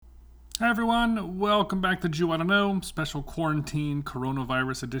Hi everyone, welcome back to Jew I Don't Know, special quarantine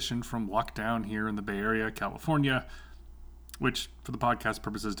coronavirus edition from lockdown here in the Bay Area, California, which for the podcast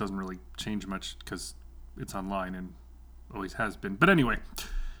purposes doesn't really change much because it's online and always has been. But anyway,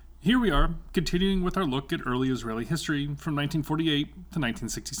 here we are, continuing with our look at early Israeli history from 1948 to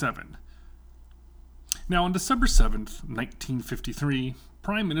 1967. Now on December 7th, 1953,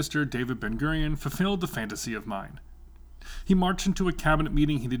 Prime Minister David Ben-Gurion fulfilled the fantasy of mine. He marched into a cabinet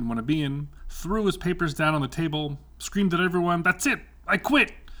meeting he didn't want to be in, threw his papers down on the table, screamed at everyone, "That's it! I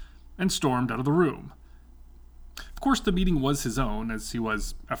quit!" and stormed out of the room. Of course, the meeting was his own, as he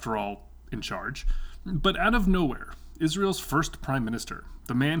was, after all, in charge. But out of nowhere, Israel's first prime minister,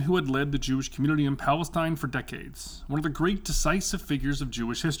 the man who had led the Jewish community in Palestine for decades, one of the great decisive figures of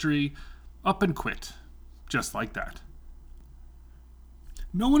Jewish history, up and quit, just like that.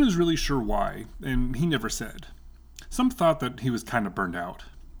 No one is really sure why, and he never said. Some thought that he was kind of burned out.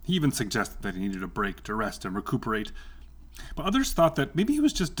 He even suggested that he needed a break to rest and recuperate. But others thought that maybe he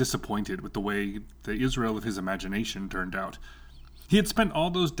was just disappointed with the way the Israel of his imagination turned out. He had spent all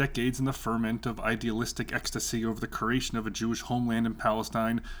those decades in the ferment of idealistic ecstasy over the creation of a Jewish homeland in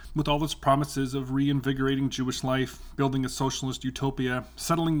Palestine, with all its promises of reinvigorating Jewish life, building a socialist utopia,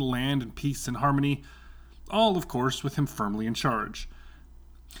 settling the land in peace and harmony, all, of course, with him firmly in charge.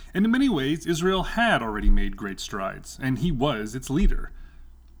 And in many ways, Israel had already made great strides, and he was its leader.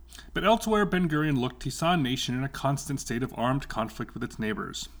 But elsewhere Ben-Gurion looked, he saw a nation in a constant state of armed conflict with its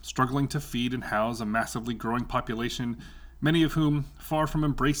neighbors, struggling to feed and house a massively growing population, many of whom, far from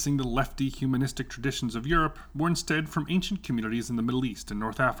embracing the lefty humanistic traditions of Europe, were instead from ancient communities in the Middle East and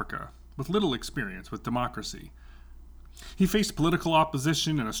North Africa, with little experience with democracy. He faced political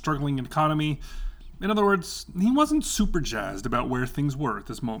opposition and a struggling economy. In other words, he wasn't super jazzed about where things were at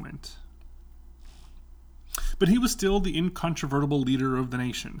this moment. But he was still the incontrovertible leader of the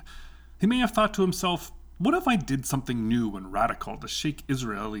nation. He may have thought to himself, what if I did something new and radical to shake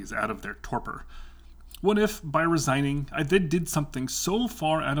Israelis out of their torpor? What if, by resigning, I then did something so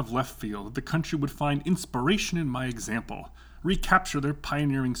far out of left field that the country would find inspiration in my example, recapture their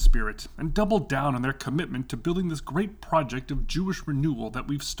pioneering spirit, and double down on their commitment to building this great project of Jewish renewal that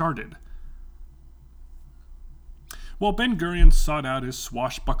we've started? While Ben-Gurion sought out his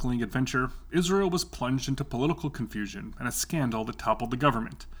swashbuckling adventure, Israel was plunged into political confusion and a scandal that toppled the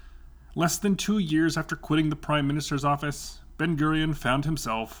government. Less than 2 years after quitting the prime minister's office, Ben-Gurion found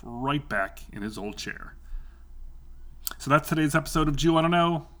himself right back in his old chair. So that's today's episode of Jew I Don't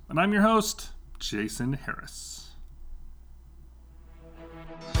Know, and I'm your host, Jason Harris.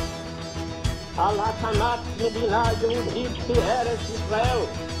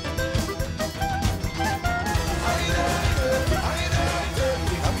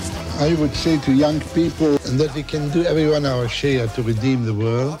 I would say to young people that we can do everyone our share to redeem the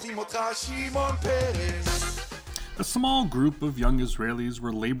world. A small group of young Israelis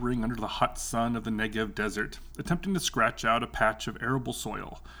were laboring under the hot sun of the Negev desert, attempting to scratch out a patch of arable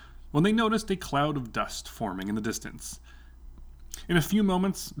soil, when they noticed a cloud of dust forming in the distance. In a few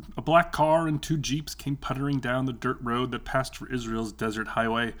moments, a black car and 2 jeeps came puttering down the dirt road that passed for Israel's desert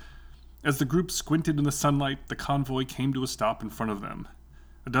highway. As the group squinted in the sunlight, the convoy came to a stop in front of them.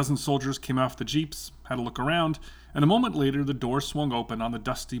 A dozen soldiers came off the jeeps, had a look around, and a moment later the door swung open on the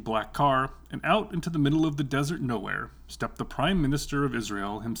dusty black car, and out into the middle of the desert nowhere stepped the Prime Minister of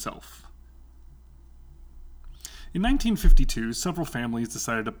Israel himself. In 1952, several families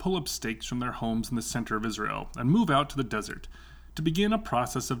decided to pull up stakes from their homes in the center of Israel and move out to the desert to begin a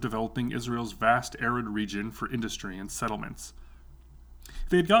process of developing Israel's vast arid region for industry and settlements.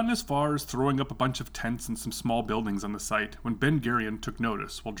 They had gotten as far as throwing up a bunch of tents and some small buildings on the site when Ben-Gurion took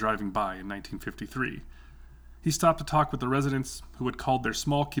notice while driving by in 1953. He stopped to talk with the residents, who had called their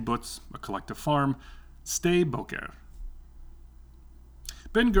small kibbutz, a collective farm, Sde Boker.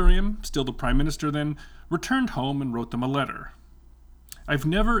 Ben-Gurion, still the prime minister then, returned home and wrote them a letter. "I've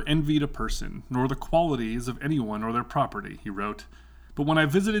never envied a person, nor the qualities of anyone or their property," he wrote, "but when I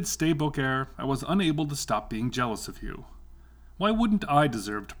visited Sde Boker, I was unable to stop being jealous of you. Why wouldn't I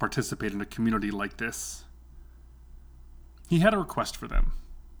deserve to participate in a community like this?" He had a request for them.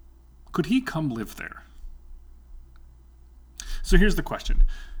 Could he come live there? So here's the question.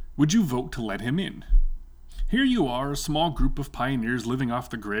 Would you vote to let him in? Here you are, a small group of pioneers living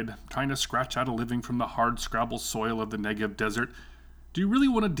off the grid, trying to scratch out a living from the hard scrabble soil of the Negev desert. Do you really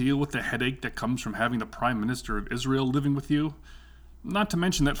want to deal with the headache that comes from having the Prime Minister of Israel living with you? Not to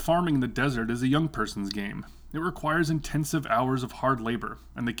mention that farming in the desert is a young person's game. It requires intensive hours of hard labor,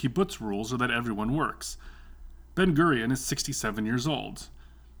 and the kibbutz rules are that everyone works. Ben-Gurion is 67 years old.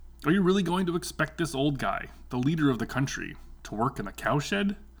 Are you really going to expect this old guy, the leader of the country, to work in the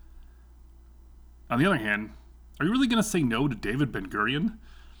cowshed? On the other hand, are you really going to say no to David Ben-Gurion?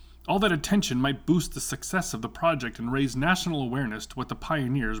 All that attention might boost the success of the project and raise national awareness to what the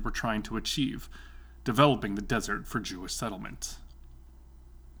pioneers were trying to achieve, developing the desert for Jewish settlement.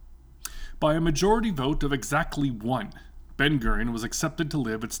 By a majority vote of exactly 1, Ben-Gurion was accepted to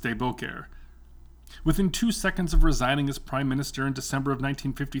live at Sde Boker. Within 2 seconds of resigning as prime minister in December of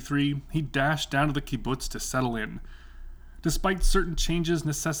 1953, he dashed down to the kibbutz to settle in. Despite certain changes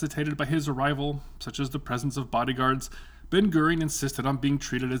necessitated by his arrival, such as the presence of bodyguards, Ben-Gurion insisted on being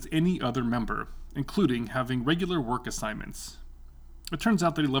treated as any other member, including having regular work assignments. It turns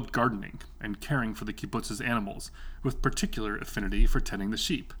out that he loved gardening and caring for the kibbutz's animals, with particular affinity for tending the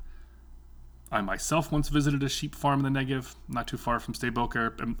sheep. I myself once visited a sheep farm in the Negev, not too far from Sde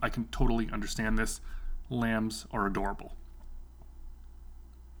Boker, and I can totally understand this. Lambs are adorable.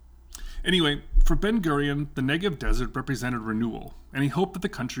 Anyway, for Ben-Gurion, the Negev desert represented renewal, and he hoped that the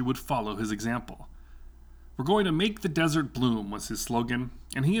country would follow his example. "We're going to make the desert bloom," was his slogan,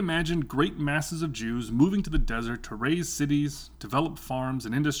 and he imagined great masses of Jews moving to the desert to raise cities, develop farms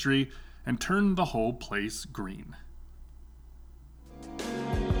and industry, and turn the whole place green.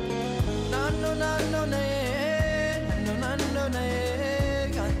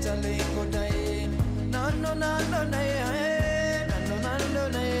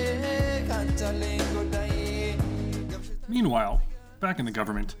 Meanwhile, back in the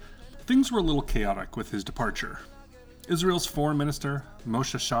government, things were a little chaotic with his departure. Israel's foreign minister,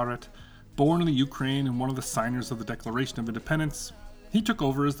 Moshe Sharett, born in the Ukraine and one of the signers of the Declaration of Independence, he took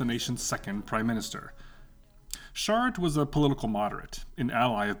over as the nation's second prime minister. Sharett was a political moderate, an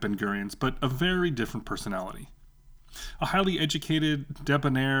ally of Ben-Gurion's, but a very different personality. A highly educated,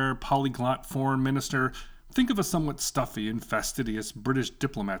 debonair, polyglot foreign minister, think of a somewhat stuffy and fastidious British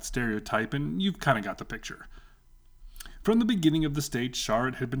diplomat stereotype, and you've kind of got the picture. From the beginning of the state,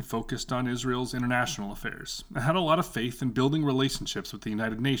 Sharett had been focused on Israel's international affairs and had a lot of faith in building relationships with the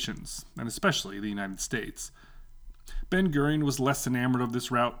United Nations, and especially the United States. Ben-Gurion was less enamored of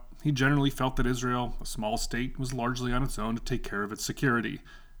this route. He generally felt that Israel, a small state, was largely on its own to take care of its security.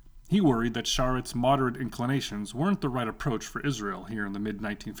 He worried that Sharett's moderate inclinations weren't the right approach for Israel here in the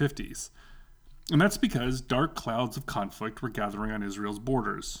mid-1950s. And that's because dark clouds of conflict were gathering on Israel's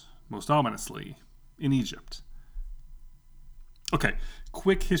borders, most ominously, in Egypt. Okay,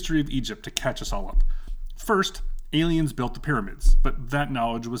 quick history of Egypt to catch us all up. First, aliens built the pyramids, but that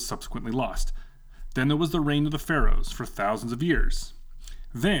knowledge was subsequently lost. Then there was the reign of the pharaohs for thousands of years.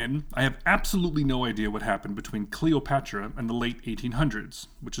 Then, I have absolutely no idea what happened between Cleopatra and the late 1800s,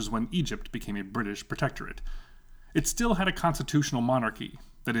 which is when Egypt became a British protectorate. It still had a constitutional monarchy,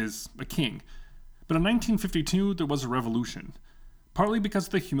 that is, a king. But in 1952, there was a revolution. Partly because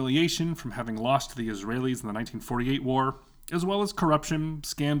of the humiliation from having lost to the Israelis in the 1948 war, as well as corruption,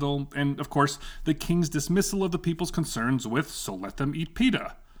 scandal, and, of course, the king's dismissal of the people's concerns with "so let them eat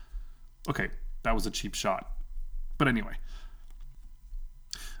pita." Okay, that was a cheap shot. But anyway.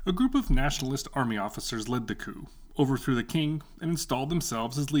 A group of nationalist army officers led the coup, overthrew the king, and installed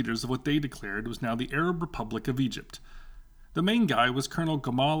themselves as leaders of what they declared was now the Arab Republic of Egypt. The main guy was Colonel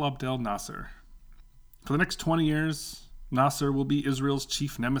Gamal Abdel Nasser. For the next 20 years, Nasser will be Israel's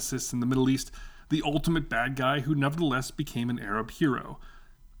chief nemesis in the Middle East, the ultimate bad guy who nevertheless became an Arab hero.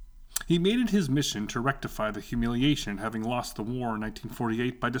 He made it his mission to rectify the humiliation having lost the war in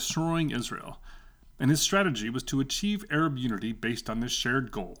 1948 by destroying Israel, and his strategy was to achieve Arab unity based on this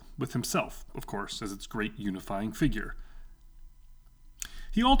shared goal, with himself, of course, as its great unifying figure.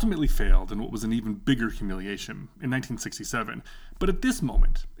 He ultimately failed in what was an even bigger humiliation in 1967, but at this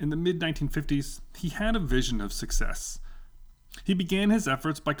moment, in the mid-1950s, he had a vision of success. He began his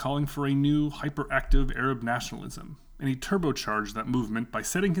efforts by calling for a new, hyperactive Arab nationalism, and he turbocharged that movement by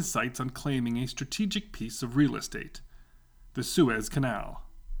setting his sights on claiming a strategic piece of real estate, the Suez Canal.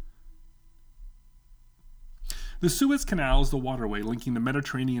 The Suez Canal is the waterway linking the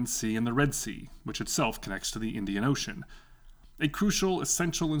Mediterranean Sea and the Red Sea, which itself connects to the Indian Ocean. A crucial,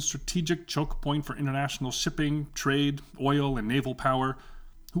 essential, and strategic choke point for international shipping, trade, oil, and naval power.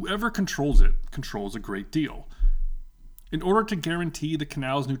 Whoever controls it controls a great deal. In order to guarantee the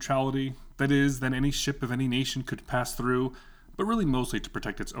canal's neutrality, that is, that any ship of any nation could pass through, but really mostly to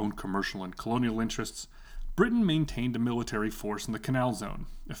protect its own commercial and colonial interests, Britain maintained a military force in the canal zone,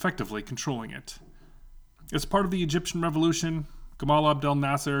 effectively controlling it. As part of the Egyptian Revolution, Gamal Abdel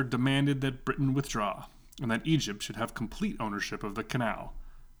Nasser demanded that Britain withdraw, and that Egypt should have complete ownership of the canal.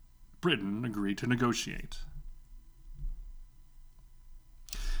 Britain agreed to negotiate.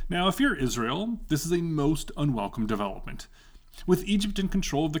 Now, if you're Israel, this is a most unwelcome development. With Egypt in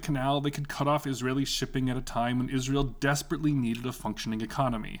control of the canal, they could cut off Israeli shipping at a time when Israel desperately needed a functioning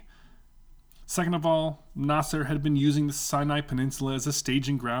economy. Second of all, Nasser had been using the Sinai Peninsula as a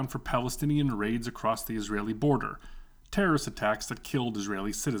staging ground for Palestinian raids across the Israeli border, terrorist attacks that killed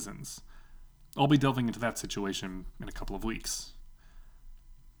Israeli citizens. I'll be delving into that situation in a couple of weeks.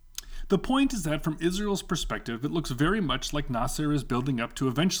 The point is that from Israel's perspective, it looks very much like Nasser is building up to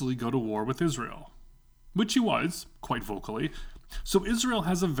eventually go to war with Israel. Which he was, quite vocally, so Israel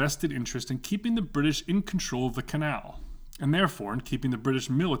has a vested interest in keeping the British in control of the canal, and therefore in keeping the British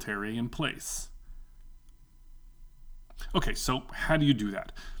military in place. Okay, so how do you do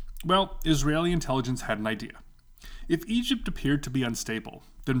that? Well, Israeli intelligence had an idea. If Egypt appeared to be unstable,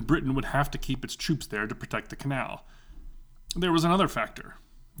 then Britain would have to keep its troops there to protect the canal. There was another factor: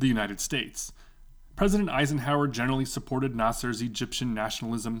 the United States. President Eisenhower generally supported Nasser's Egyptian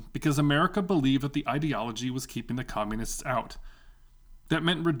nationalism because America believed that the ideology was keeping the communists out. That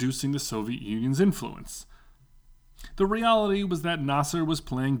meant reducing the Soviet Union's influence. The reality was that Nasser was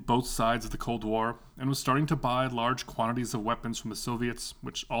playing both sides of the Cold War and was starting to buy large quantities of weapons from the Soviets,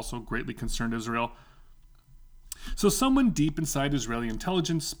 which also greatly concerned Israel. So someone deep inside Israeli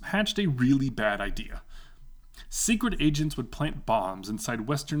intelligence hatched a really bad idea. Secret agents would plant bombs inside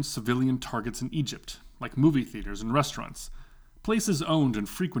Western civilian targets in Egypt, like movie theaters and restaurants, places owned and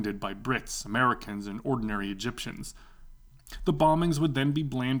frequented by Brits, Americans, and ordinary Egyptians. The bombings would then be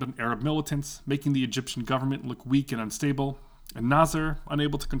blamed on Arab militants, making the Egyptian government look weak and unstable, and Nasser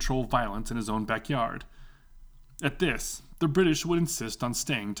unable to control violence in his own backyard. At this, the British would insist on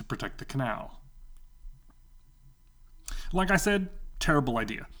staying to protect the canal. Like I said, terrible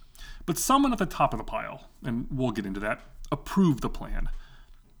idea. But someone at the top of the pile, and we'll get into that, approved the plan.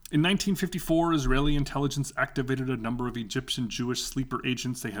 In 1954, Israeli intelligence activated a number of Egyptian Jewish sleeper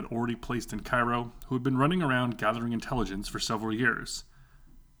agents they had already placed in Cairo, who had been running around gathering intelligence for several years.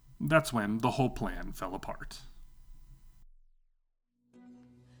 That's when the whole plan fell apart.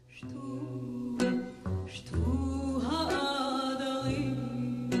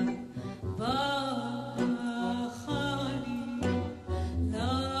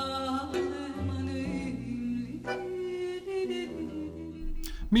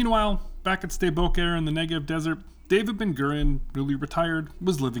 Meanwhile, back at Sde Boker in the Negev desert, David Ben-Gurion, newly retired,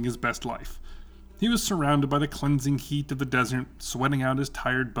 was living his best life. He was surrounded by the cleansing heat of the desert, sweating out his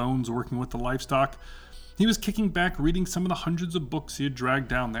tired bones working with the livestock. He was kicking back reading some of the hundreds of books he had dragged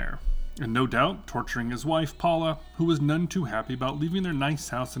down there, and no doubt torturing his wife, Paula, who was none too happy about leaving their nice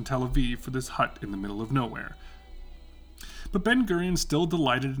house in Tel Aviv for this hut in the middle of nowhere. But Ben-Gurion still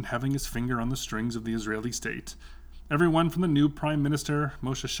delighted in having his finger on the strings of the Israeli state. Everyone from the new Prime Minister,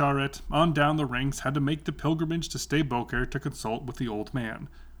 Moshe Sharet, on down the ranks had to make the pilgrimage to Sde Boker to consult with the old man.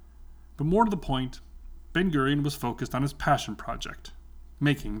 But more to the point, Ben-Gurion was focused on his passion project,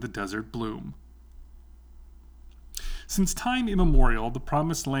 making the desert bloom. Since time immemorial, the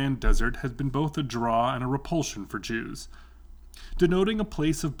Promised Land desert has been both a draw and a repulsion for Jews, denoting a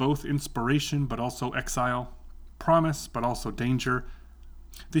place of both inspiration but also exile, promise but also danger.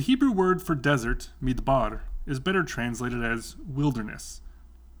 The Hebrew word for desert, midbar, is better translated as wilderness.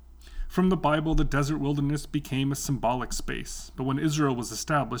 From the Bible, the desert wilderness became a symbolic space, but when Israel was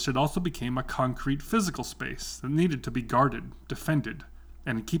established, it also became a concrete physical space that needed to be guarded, defended,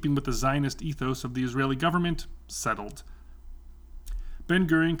 and in keeping with the Zionist ethos of the Israeli government, settled.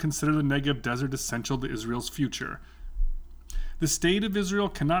 Ben-Gurion considered the Negev desert essential to Israel's future. The state of Israel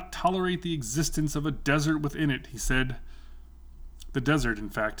cannot tolerate the existence of a desert within it, he said. The desert, in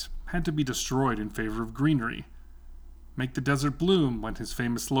fact, had to be destroyed in favor of greenery. Make the desert bloom, went his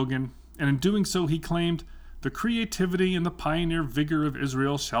famous slogan, and in doing so he claimed, the creativity and the pioneer vigor of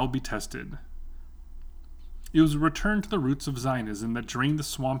Israel shall be tested. It was a return to the roots of Zionism that drained the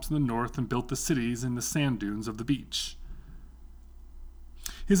swamps in the north and built the cities in the sand dunes of the beach.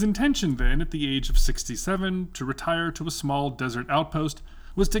 His intention then, at the age of 67, to retire to a small desert outpost,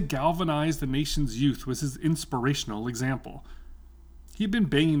 was to galvanize the nation's youth with his inspirational example. He had been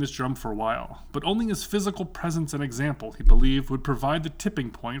banging this drum for a while, but only his physical presence and example, he believed, would provide the tipping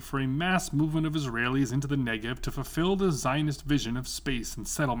point for a mass movement of Israelis into the Negev to fulfill the Zionist vision of space and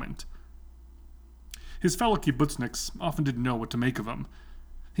settlement. His fellow kibbutzniks often didn't know what to make of him.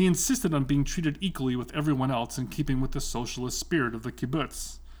 He insisted on being treated equally with everyone else in keeping with the socialist spirit of the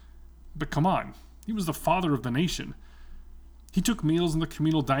kibbutz. But come on, he was the father of the nation. He took meals in the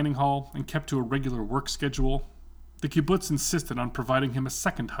communal dining hall and kept to a regular work schedule. The kibbutz insisted on providing him a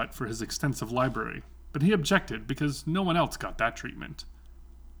second hut for his extensive library, but he objected because no one else got that treatment.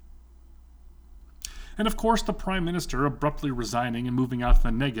 And of course, the Prime Minister abruptly resigning and moving out to the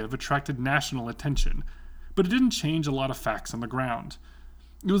Negev attracted national attention, but it didn't change a lot of facts on the ground.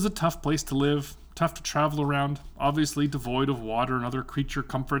 It was a tough place to live, tough to travel around, obviously devoid of water and other creature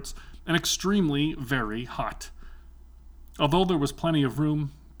comforts, and extremely very hot. Although there was plenty of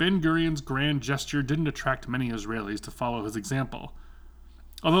room, Ben-Gurion's grand gesture didn't attract many Israelis to follow his example.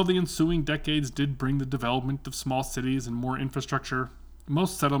 Although the ensuing decades did bring the development of small cities and more infrastructure,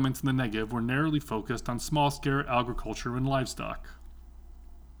 most settlements in the Negev were narrowly focused on small-scale agriculture and livestock.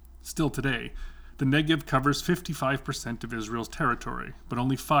 Still today, the Negev covers 55% of Israel's territory, but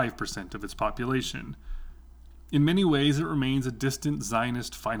only 5% of its population. In many ways, it remains a distant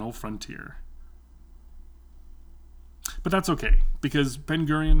Zionist final frontier. But that's okay, because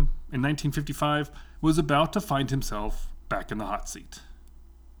Ben-Gurion, in 1955, was about to find himself back in the hot seat.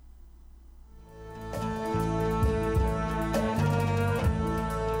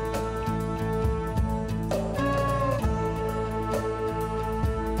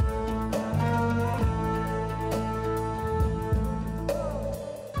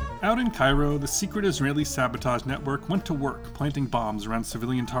 Out in Cairo, the secret Israeli sabotage network went to work planting bombs around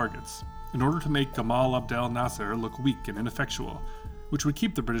civilian targets in order to make Gamal Abdel Nasser look weak and ineffectual, which would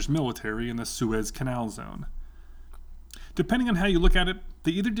keep the British military in the Suez Canal zone. Depending on how you look at it,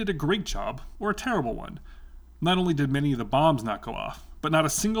 they either did a great job or a terrible one. Not only did many of the bombs not go off, but not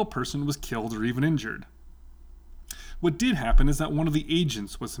a single person was killed or even injured. What did happen is that one of the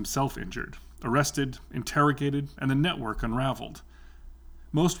agents was himself injured, arrested, interrogated, and the network unraveled.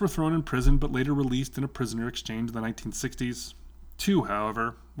 Most were thrown in prison but later released in a prisoner exchange in the 1960s. 2,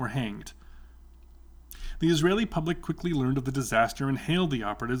 however, were hanged. The Israeli public quickly learned of the disaster and hailed the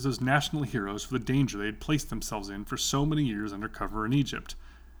operatives as national heroes for the danger they had placed themselves in for so many years undercover in Egypt.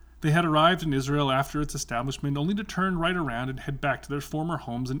 They had arrived in Israel after its establishment only to turn right around and head back to their former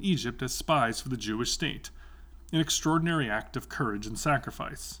homes in Egypt as spies for the Jewish state, an extraordinary act of courage and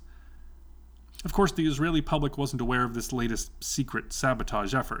sacrifice. Of course, the Israeli public wasn't aware of this latest secret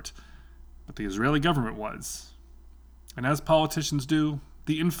sabotage effort, but the Israeli government was. And as politicians do,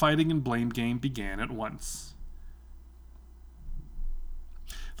 the infighting and blame game began at once.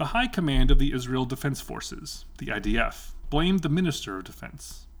 The High Command of the Israel Defense Forces, the IDF, blamed the Minister of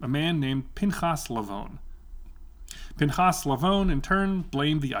Defense, a man named Pinchas Lavon. Pinchas Lavon, in turn,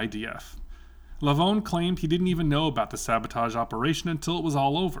 blamed the IDF. Lavon claimed he didn't even know about the sabotage operation until it was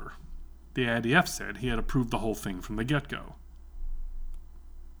all over. The IDF said he had approved the whole thing from the get-go.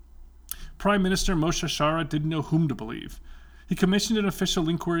 Prime Minister Moshe Sharett didn't know whom to believe. He commissioned an official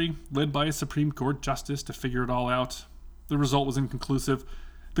inquiry, led by a Supreme Court justice, to figure it all out. The result was inconclusive.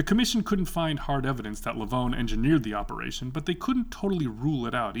 The commission couldn't find hard evidence that Lavon engineered the operation, but they couldn't totally rule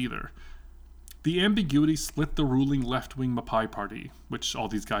it out either. The ambiguity split the ruling left-wing Mapai party, which all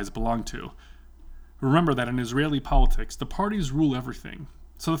these guys belong to. Remember that in Israeli politics, the parties rule everything.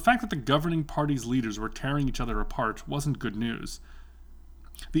 So the fact that the governing party's leaders were tearing each other apart wasn't good news.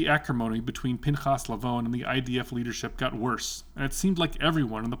 The acrimony between Pinchas Lavon and the IDF leadership got worse, and it seemed like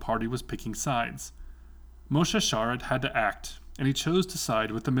everyone in the party was picking sides. Moshe Sharett had to act, and he chose to side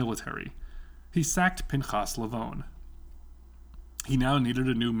with the military. He sacked Pinchas Lavon. He now needed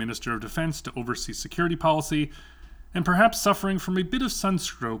a new Minister of Defense to oversee security policy, and perhaps suffering from a bit of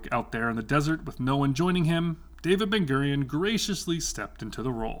sunstroke out there in the desert with no one joining him, David Ben-Gurion graciously stepped into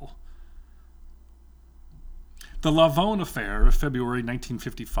the role. The Lavon affair of February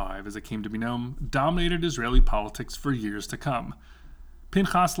 1955, as it came to be known, dominated Israeli politics for years to come.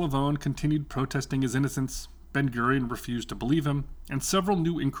 Pinchas Lavon continued protesting his innocence, Ben-Gurion refused to believe him, and several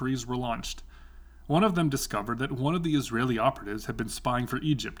new inquiries were launched. One of them discovered that one of the Israeli operatives had been spying for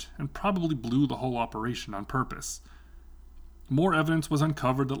Egypt and probably blew the whole operation on purpose. More evidence was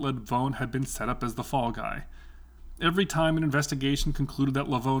uncovered that Lavon had been set up as the fall guy. Every time an investigation concluded that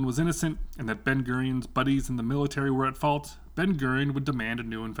Lavon was innocent and that Ben-Gurion's buddies in the military were at fault, Ben-Gurion would demand a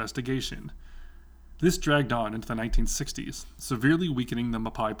new investigation. This dragged on into the 1960s, severely weakening the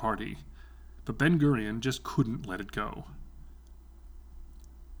Mapai party. But Ben-Gurion just couldn't let it go.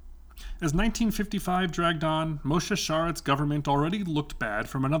 As 1955 dragged on, Moshe Sharett's government already looked bad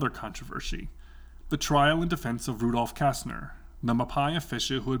from another controversy: the trial in defense of Rudolf Kastner, the Mapai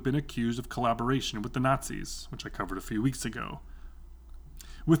official who had been accused of collaboration with the Nazis, which I covered a few weeks ago.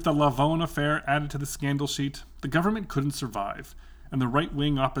 With the Lavon affair added to the scandal sheet, the government couldn't survive, and the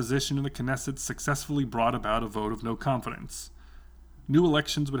right-wing opposition in the Knesset successfully brought about a vote of no confidence. New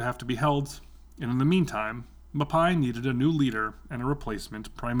elections would have to be held, and in the meantime, Mapai needed a new leader and a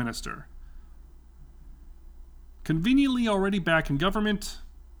replacement prime minister. Conveniently already back in government,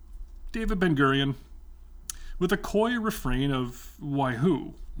 David Ben-Gurion. With a coy refrain of, "Why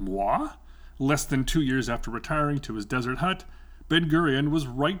who? Moi?" Less than 2 years after retiring to his desert hut, Ben-Gurion was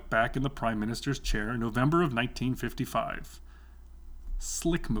right back in the prime minister's chair in November of 1955.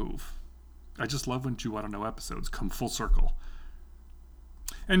 Slick move. I just love when Jew I Don't Know episodes come full circle.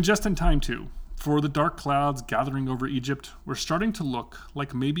 And just in time, too, for the dark clouds gathering over Egypt were starting to look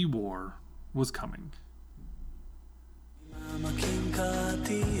like maybe war was coming.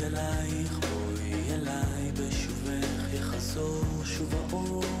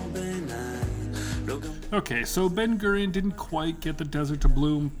 Okay, so Ben Gurion didn't quite get the desert to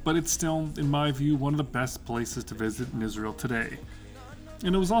bloom, but it's still, in my view, one of the best places to visit in Israel today.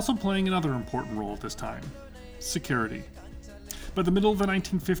 And it was also playing another important role at this time: security. By the middle of the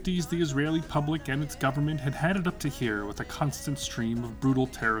 1950s, the Israeli public and its government had had it up to here with a constant stream of brutal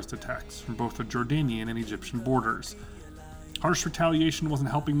terrorist attacks from both the Jordanian and Egyptian borders. Harsh retaliation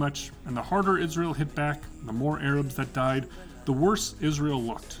wasn't helping much, and the harder Israel hit back, the more Arabs that died, the worse Israel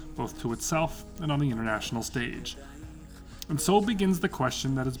looked, both to itself and on the international stage. And so begins the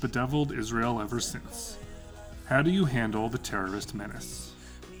question that has bedeviled Israel ever since. How do you handle the terrorist menace?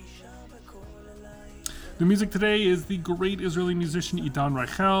 The music today is the great Israeli musician Idan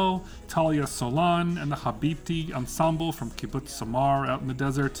Reichel, Talia Solan, and the Habibti Ensemble from Kibbutz Samar out in the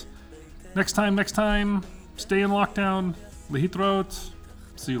desert. Next time, stay in lockdown. Lehitrot.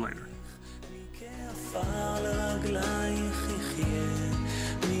 See you later.